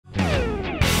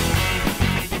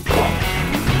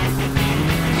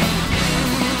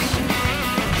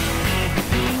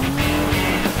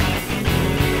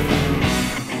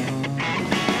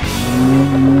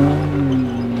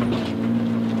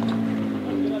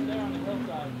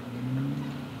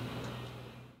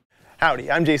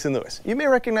Howdy, I'm Jason Lewis. You may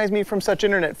recognize me from such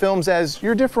internet films as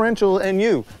Your Differential and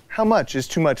You, How Much is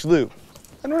Too Much Lube?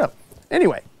 I don't know.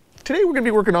 Anyway, today we're going to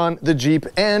be working on the Jeep,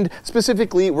 and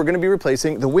specifically we're going to be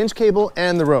replacing the winch cable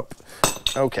and the rope.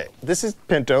 Okay, this is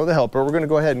Pinto, the helper. We're going to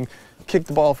go ahead and kick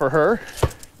the ball for her.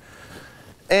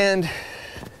 And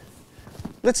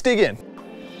let's dig in.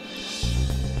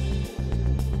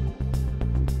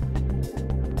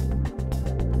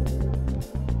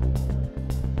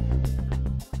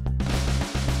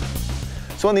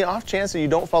 So on the off chance that you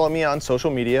don't follow me on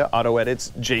social media,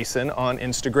 AutoEdits Jason on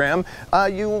Instagram,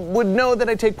 you would know that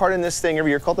I take part in this thing every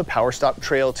year called the PowerStop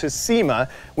Trail to SEMA,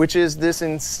 which is this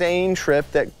insane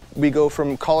trip that we go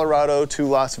from Colorado to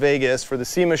Las Vegas for the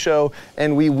SEMA show,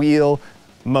 and we wheel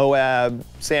Moab,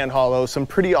 Sand Hollow, some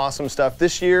pretty awesome stuff.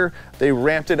 This year, they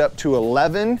ramped it up to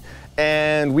 11,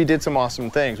 and we did some awesome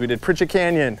things. We did Pritchett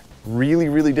Canyon, really,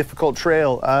 really difficult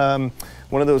trail.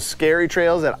 One of those scary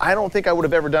trails that I don't think I would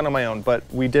have ever done on my own, but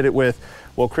we did it with,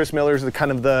 well, Chris Miller's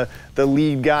the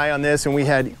lead guy on this, and we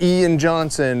had Ian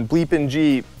Johnson, Bleepin'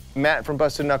 Jeep, Matt from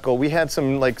Busted Knuckle. We had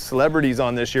some like celebrities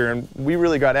on this year, and we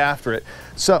really got after it.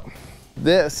 So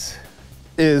this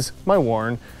is my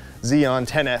Warn Xeon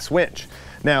 10S winch.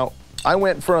 Now, I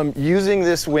went from using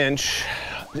this winch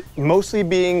mostly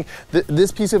being, this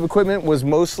piece of equipment was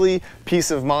mostly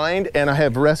peace of mind, and I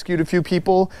have rescued a few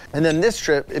people. And then this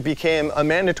trip, it became a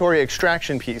mandatory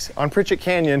extraction piece. On Pritchett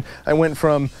Canyon, I went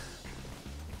from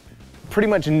pretty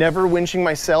much never winching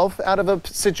myself out of a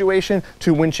situation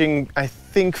to winching, I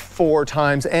think, 4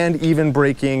 times, and even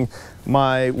breaking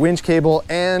my winch cable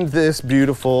and this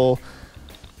beautiful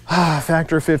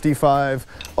Factor55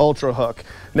 Ultra Hook.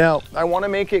 Now, I want to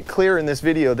make it clear in this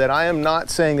video that I am not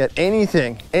saying that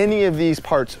any of these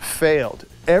parts failed.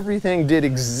 Everything did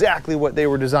exactly what they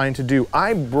were designed to do.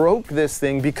 I broke this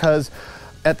thing because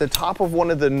at the top of one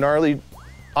of the gnarly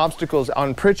obstacles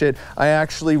on Pritchett, I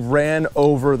actually ran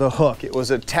over the hook. It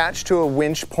was attached to a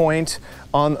winch point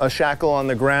on a shackle on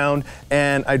the ground,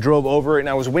 and I drove over it, and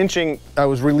I was winching, I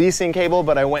was releasing cable,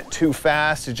 but I went too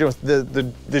fast. It just,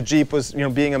 the Jeep was,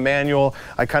 being a manual,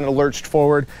 I kind of lurched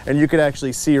forward, and you could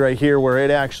actually see right here where it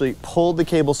actually pulled the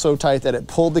cable so tight that it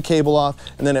pulled the cable off,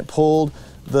 and then it pulled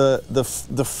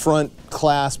the front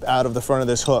clasp out of the front of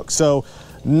this hook. So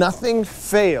nothing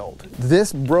failed.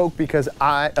 This broke because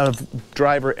of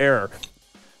driver error.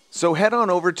 So head on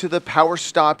over to the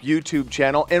PowerStop YouTube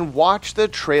channel and watch the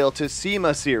Trail to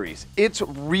SEMA series. It's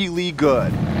really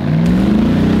good.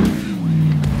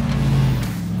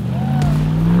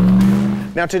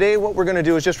 Now today what we're gonna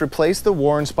do is just replace the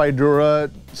Warn Spydura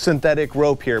synthetic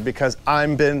rope here because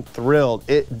I've been thrilled.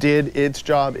 It did its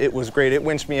job, it was great. It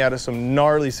winched me out of some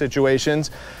gnarly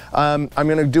situations. I'm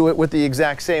gonna do it with the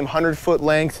exact same 100-foot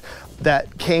length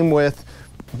that came with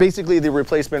basically the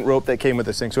replacement rope that came with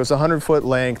this thing. So it's 100-foot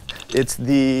length, it's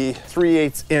the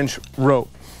 3/8 inch rope.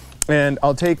 And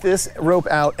I'll take this rope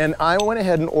out, and I went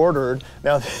ahead and ordered,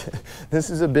 now this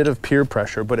is a bit of peer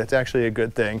pressure, but it's actually a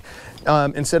good thing.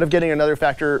 Instead of getting another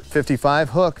Factor55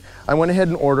 hook, I went ahead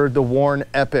and ordered the Warn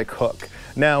Epic hook.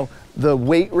 Now, the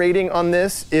weight rating on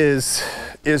this is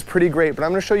pretty great, but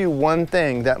I'm gonna show you one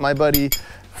thing that my buddy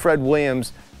Fred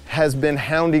Williams has been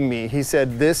hounding me. He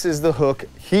said this is the hook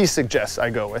he suggests I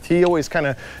go with. He always kind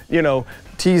of,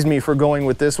 teased me for going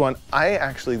with this one. I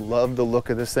actually love the look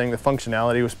of this thing. The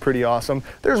functionality was pretty awesome.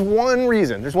 There's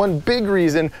one big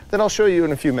reason that I'll show you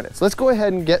in a few minutes. Let's go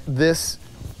ahead and get this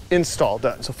install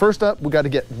done. So first up, we got to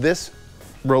get this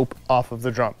rope off of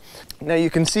the drum. Now you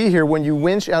can see here, when you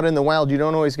winch out in the wild, you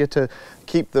don't always get to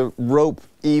keep the rope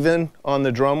even on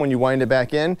the drum when you wind it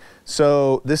back in.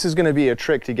 So this is going to be a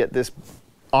trick to get this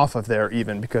off of there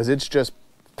even, because it's just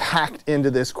packed into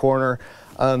this corner.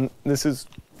 This is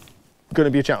going to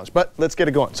be a challenge, but let's get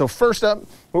it going. So first up,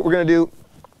 what we're going to do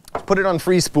is put it on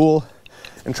free spool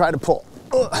and try to pull.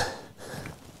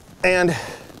 And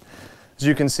as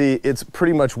you can see, it's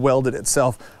pretty much welded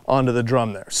itself onto the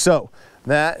drum there. So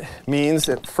that means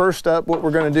that first up, what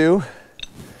we're going to do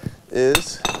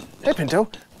is, hey Pinto,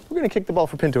 we're going to kick the ball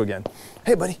for Pinto again.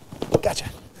 Hey buddy, gotcha.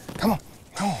 Come on,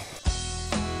 come on.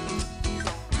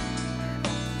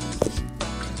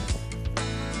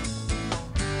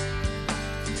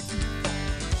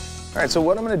 All right, so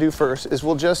what I'm gonna do first is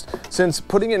we'll just, since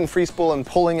putting it in free spool and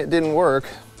pulling it didn't work,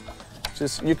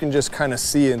 you can just kind of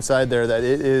see inside there that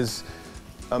it is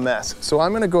a mess. So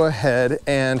I'm gonna go ahead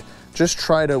and just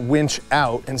try to winch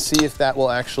out and see if that will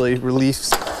actually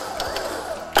release.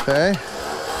 Okay.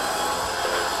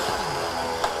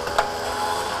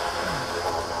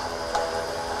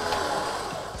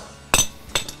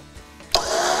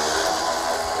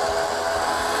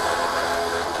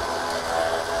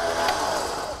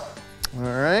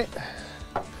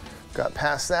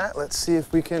 past that. Let's see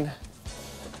if we can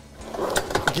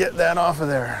get that off of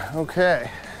there. Okay.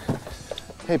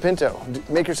 Hey Pinto,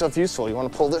 make yourself useful. You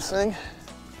want to pull this thing?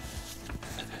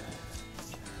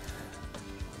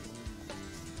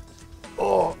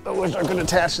 Oh, I wish I could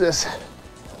attach this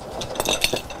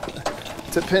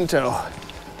to Pinto.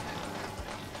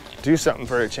 Do something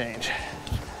for a change.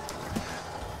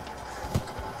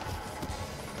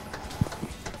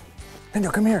 Pinto,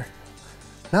 come here.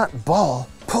 Not ball,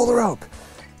 pull the rope.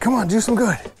 Come on, do some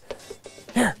good.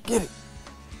 Here, get it.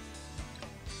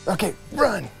 Okay,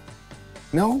 run.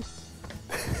 No?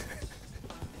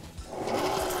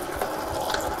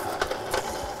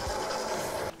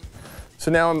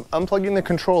 So now I'm unplugging the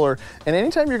controller, and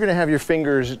anytime you're gonna have your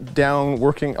fingers down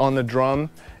working on the drum,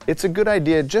 it's a good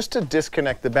idea just to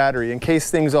disconnect the battery in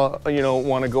case things all,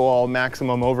 wanna go all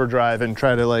maximum overdrive and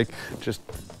try to like just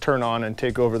turn on and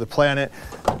take over the planet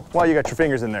while you got your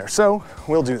fingers in there. So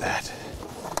we'll do that.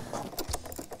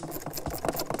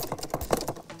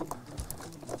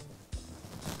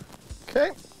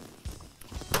 Okay,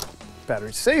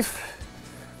 battery's safe.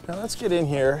 Now let's get in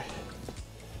here.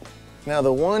 Now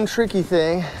the one tricky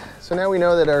thing, so now we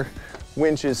know that our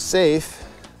winch is safe.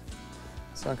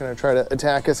 It's not gonna try to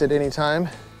attack us at any time.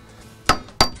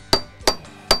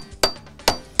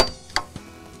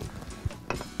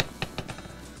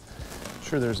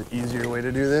 Sure, there's an easier way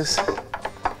to do this.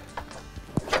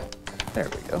 There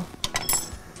we go.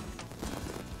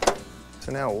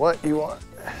 So now what you want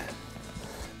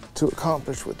to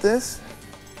accomplish with this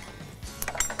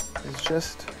is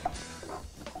just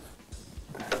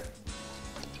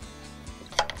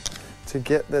to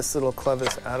get this little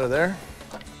clevis out of there.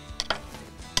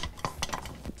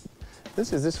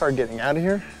 Is this hard getting out of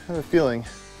here? I have a feeling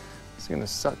it's gonna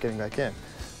suck getting back in.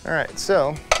 All right,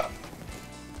 so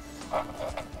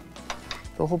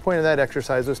the whole point of that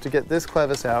exercise was to get this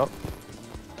clevis out.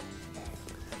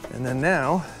 And then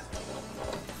now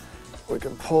we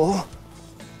can pull.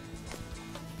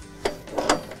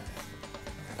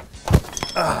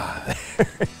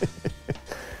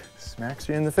 Smacks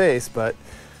you in the face, but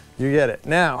you get it.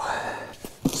 Now,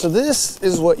 so this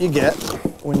is what you get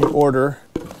when you order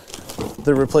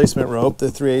the replacement rope, the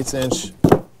 3/8 inch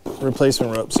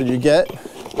replacement rope. So you get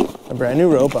a brand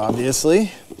new rope,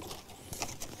 obviously.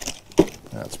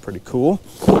 That's pretty cool.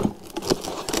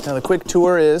 Now the quick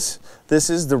tour is, this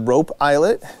is the rope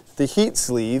eyelet, the heat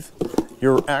sleeve,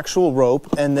 your actual rope,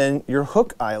 and then your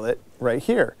hook eyelet right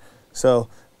here. So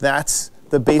that's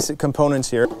the basic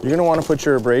components here. You're gonna wanna put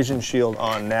your abrasion shield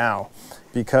on now,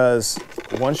 because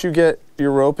once you get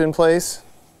your rope in place,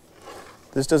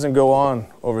 this doesn't go on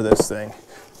over this thing.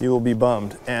 You will be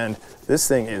bummed, and this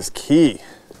thing is key.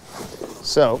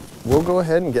 So we'll go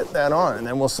ahead and get that on, and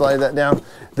then we'll slide that down.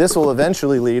 This will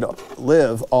eventually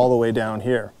live all the way down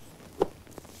here.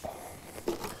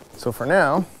 So for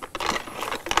now,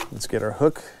 let's get our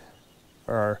hook,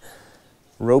 our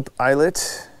rope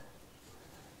eyelet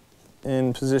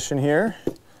in position here,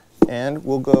 and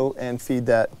we'll go and feed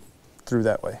that through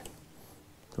that way.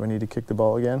 Do I need to kick the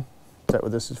ball again? Is that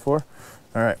what this is for?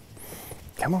 All right,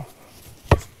 come on.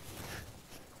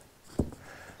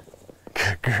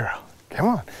 Good girl, come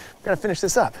on. We've got to finish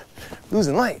this up.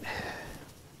 Losing light.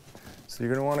 So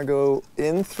you're gonna wanna go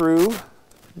in through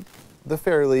the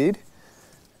fairlead,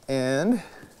 and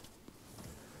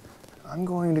I'm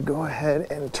going to go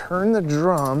ahead and turn the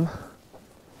drum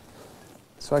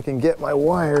so I can get my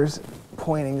wires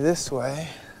pointing this way.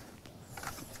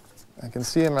 I can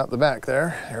see them out the back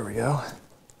there. There we go.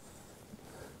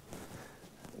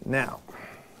 Now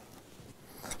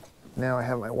I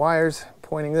have my wires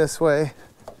pointing this way,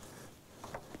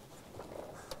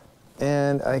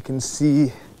 and I can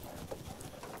see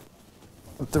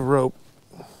the rope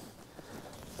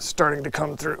starting to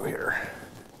come through here.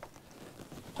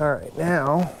 All right,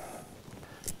 now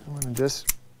I'm gonna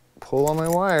just pull on my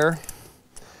wire,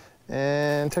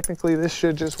 and technically this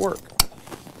should just work.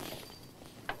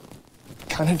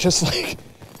 Kind of just like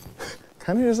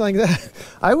that.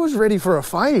 I was ready for a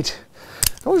fight.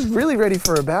 I was really ready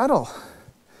for a battle.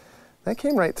 That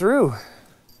came right through.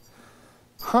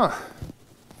 Huh.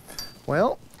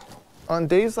 Well, on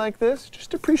days like this,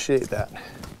 just appreciate that.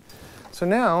 So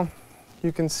now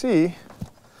you can see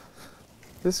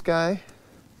this guy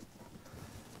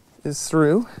is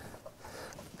through.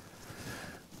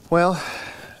 Well,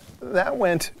 that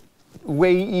went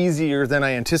way easier than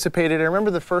I anticipated. I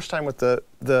remember the first time with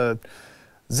the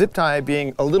zip tie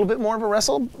being a little bit more of a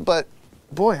wrestle, but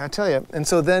boy, I tell you. And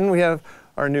so then we have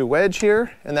our new wedge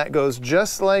here, and that goes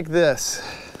just like this.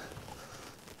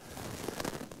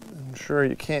 I'm sure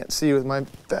you can't see with my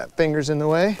fat fingers in the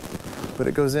way, but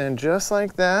it goes in just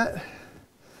like that.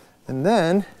 And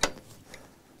then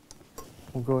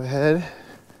we'll go ahead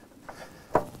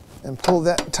and pull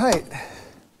that tight,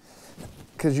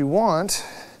 because you want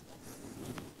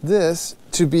this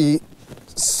to be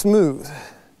smooth.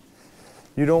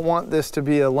 You don't want this to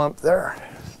be a lump there.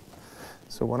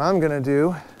 So what I'm gonna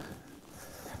do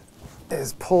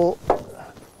is pull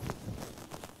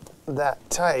that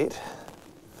tight.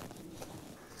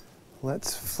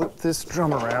 Let's flip this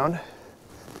drum around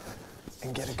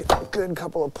and get a good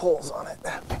couple of pulls on it.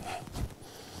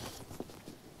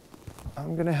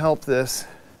 I'm gonna help this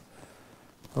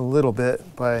a little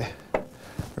bit by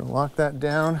gonna lock that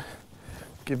down,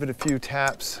 give it a few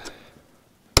taps.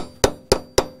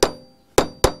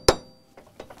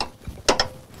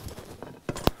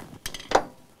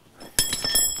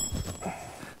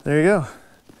 There you go.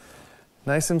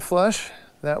 Nice and flush.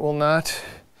 That will not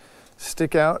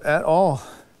stick out at all.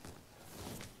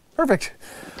 Perfect.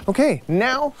 Okay,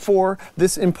 now for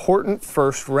this important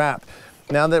first wrap.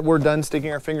 Now that we're done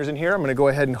sticking our fingers in here, I'm gonna go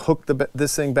ahead and hook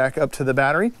this thing back up to the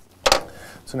battery.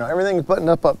 So now everything's buttoned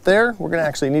up there. We're gonna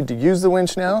actually need to use the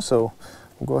winch now, so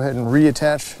we'll go ahead and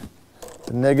reattach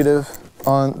the negative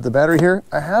on the battery here.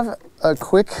 I have a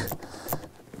quick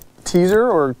teaser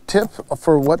or tip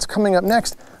for what's coming up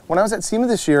next. When I was at SEMA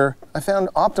this year, I found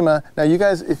Optima. Now you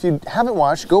guys, if you haven't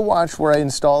watched, go watch where I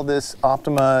installed this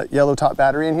Optima yellow top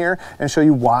battery in here and show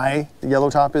you why the yellow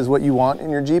top is what you want in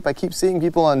your Jeep. I keep seeing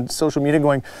people on social media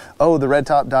going, oh, the red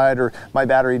top died or my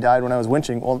battery died when I was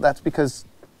winching. Well, that's because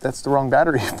that's the wrong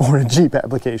battery for a Jeep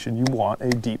application. You want a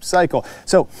deep cycle.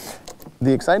 So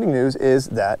the exciting news is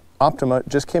that Optima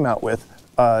just came out with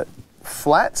a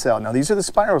flat cell. Now these are the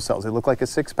spiral cells. They look like a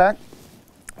 6-pack.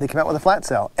 They came out with a flat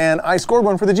cell, and I scored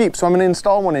one for the Jeep, so I'm gonna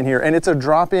install one in here, and it's a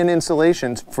drop-in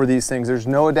installation for these things. There's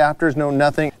no adapters, no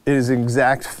nothing. It is an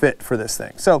exact fit for this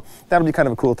thing. So that'll be kind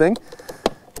of a cool thing.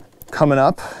 Coming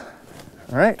up,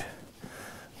 all right,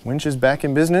 winch is back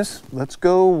in business. Let's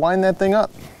go wind that thing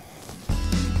up.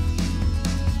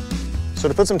 So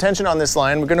to put some tension on this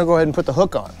line, we're gonna go ahead and put the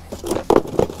hook on.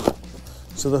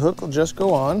 So the hook will just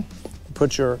go on.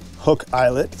 Put your hook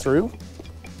eyelet through,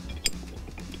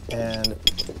 and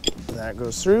that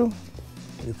goes through.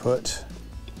 You put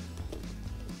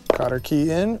cotter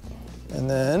key in, and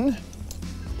then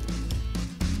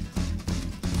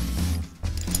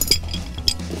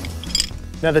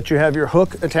now that you have your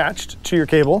hook attached to your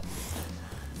cable,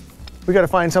 we got to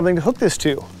find something to hook this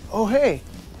to. Oh hey,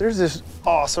 there's this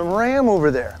awesome ram over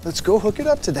there. Let's go hook it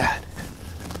up to that.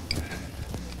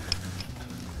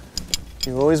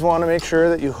 You always want to make sure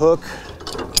that you hook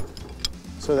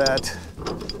so that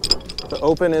the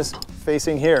open is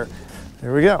facing here.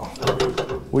 There we go.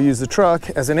 We'll use the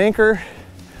truck as an anchor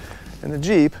and the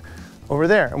Jeep over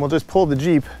there, and we'll just pull the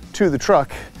Jeep to the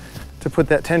truck to put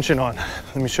that tension on.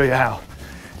 Let me show you how.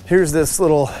 Here's this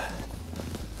little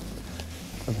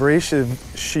abrasive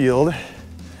shield,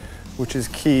 which is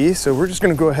key. So we're just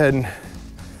gonna go ahead and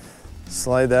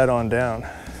slide that on down.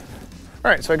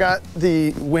 All right, so I got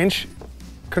the winch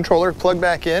controller plugged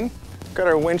back in. Got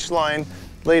our winch line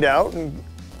laid out and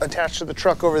attached to the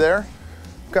truck over there.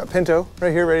 Got Pinto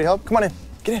right here ready to help. Come on in,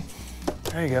 get in.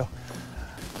 There you go.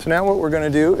 So now what we're gonna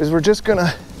do is we're just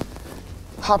gonna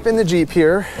hop in the Jeep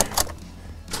here.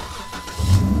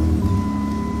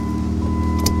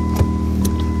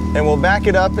 And we'll back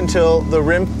it up until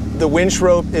the winch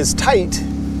rope is tight,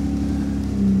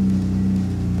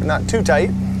 but not too tight.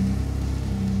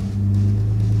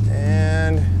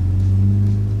 And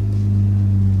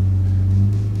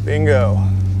bingo.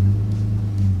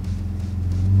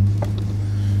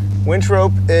 Winch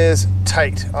rope is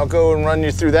tight. I'll go and run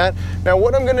you through that. Now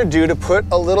what I'm gonna do to put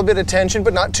a little bit of tension,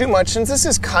 but not too much, since this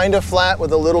is kind of flat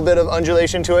with a little bit of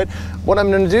undulation to it, what I'm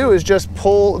gonna do is just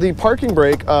pull the parking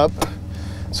brake up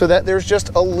so that there's just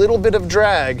a little bit of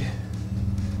drag.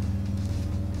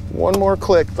 One more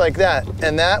click like that,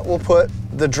 and that will put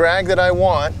the drag that I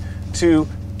want to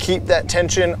keep that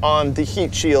tension on the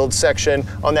heat shield section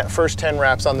on that first 10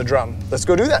 wraps on the drum. Let's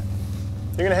go do that.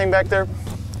 You're gonna hang back there?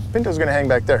 Pinto's gonna hang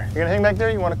back there. You're gonna hang back there,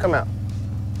 or you wanna come out?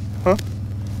 Huh?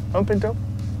 Huh, Pinto?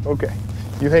 Okay,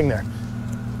 you hang there.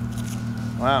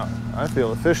 Wow, I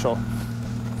feel official.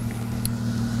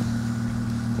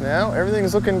 Now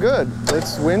everything's looking good.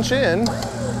 Let's winch in.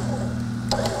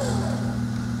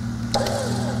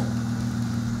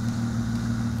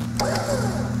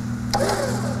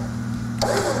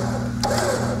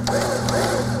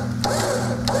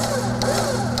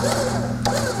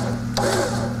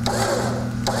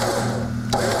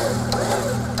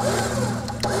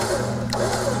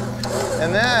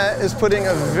 And that is putting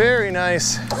a very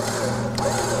nice,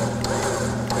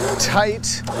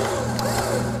 tight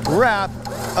wrap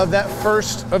of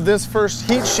this first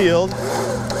heat shield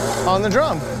on the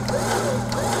drum.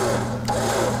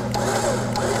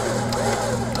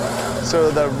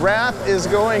 So the wrap is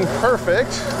going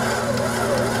perfect.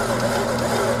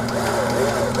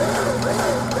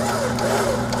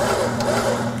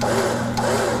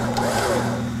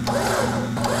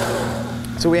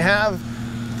 So we have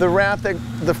the wrap, that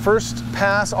the first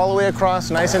pass all the way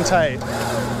across, nice and tight.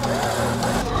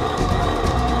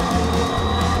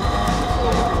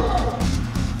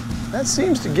 That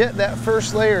seems to get that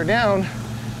first layer down.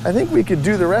 I think we could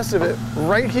do the rest of it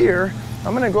right here.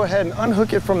 I'm gonna go ahead and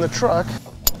unhook it from the truck.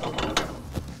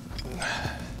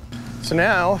 So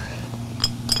now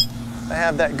I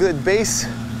have that good base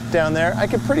down there. I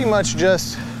could pretty much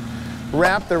just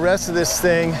wrap the rest of this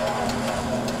thing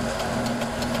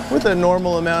with a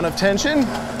normal amount of tension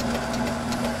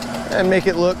and make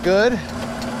it look good.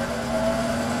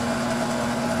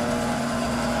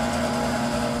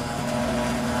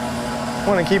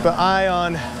 Want to keep an eye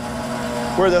on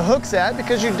where the hook's at,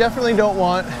 because you definitely don't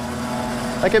want,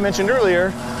 like I mentioned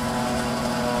earlier,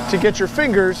 to get your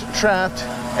fingers trapped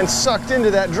and sucked into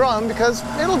that drum, because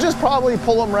it'll just probably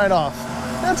pull them right off.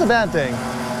 That's a bad thing.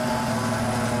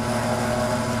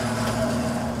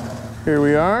 Here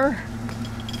we are,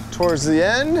 towards the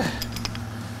end.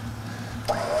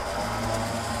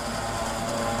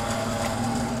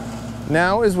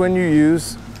 Now is when you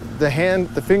use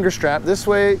the finger strap. This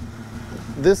way,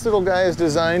 this little guy is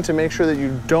designed to make sure that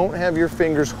you don't have your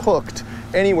fingers hooked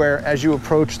anywhere as you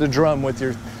approach the drum with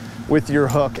your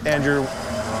hook and your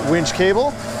winch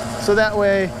cable. So that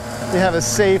way you have a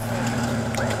safe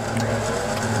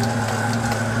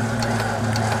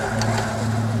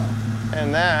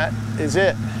and that is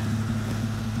it.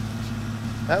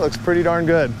 That looks pretty darn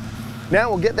good. Now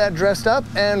we'll get that dressed up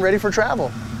and ready for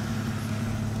travel.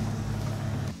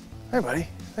 Hey buddy,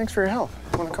 thanks for your help.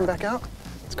 Want to come back out?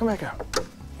 Let's come back out.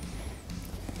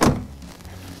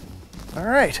 All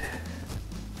right,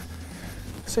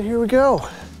 so here we go.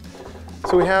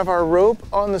 So we have our rope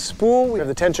on the spool. We have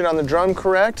the tension on the drum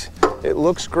correct. It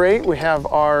looks great. We have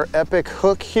our epic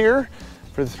hook here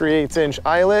for the 3/8"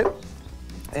 eyelet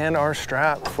and our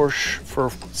strap for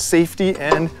safety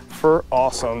and for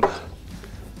awesome. Look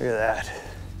at that.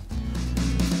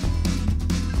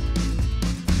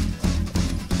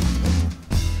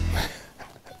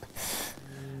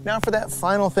 Now for that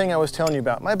final thing I was telling you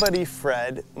about, my buddy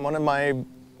Fred, one of my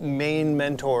main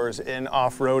mentors in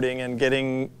off-roading and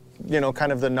getting, you know,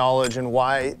 kind of the knowledge and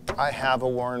why I have a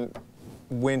Warn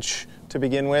winch to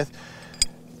begin with.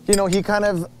 You know, he kind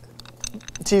of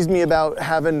teased me about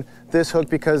having this hook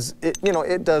because it, you know,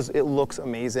 it looks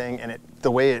amazing, and the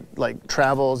way it like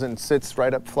travels and sits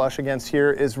right up flush against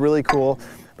here is really cool.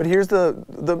 But here's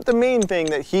the main thing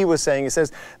that he was saying. He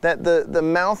says that the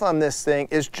mouth on this thing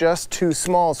is just too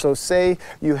small. So say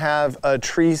you have a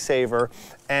tree saver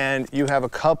and you have a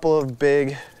couple of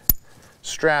big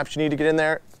straps you need to get in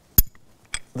there.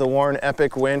 The Warn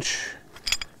Epic winch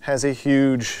has a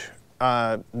huge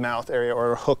mouth area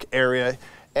or hook area.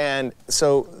 And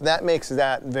so that makes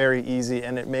that very easy,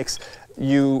 and it makes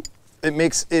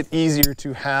it easier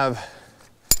to have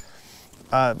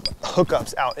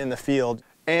hookups out in the field.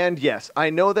 And yes, I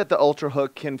know that the Ultra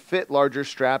Hook can fit larger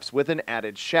straps with an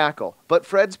added shackle, but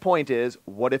Fred's point is,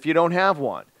 what if you don't have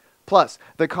one? Plus,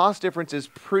 the cost difference is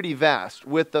pretty vast,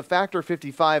 with the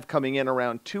Factor55 coming in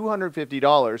around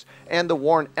 $250 and the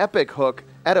Warn Epic hook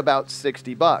at about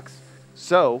 $60.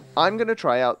 So, I'm going to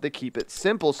try out the Keep It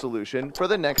Simple solution for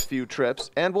the next few trips,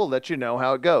 and we'll let you know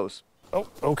how it goes. Oh,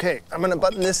 okay. I'm going to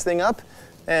button this thing up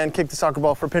and kick the soccer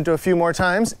ball for Pinto a few more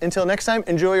times. Until next time,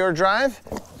 enjoy your drive.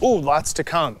 Ooh, lots to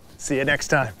come. See you next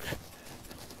time.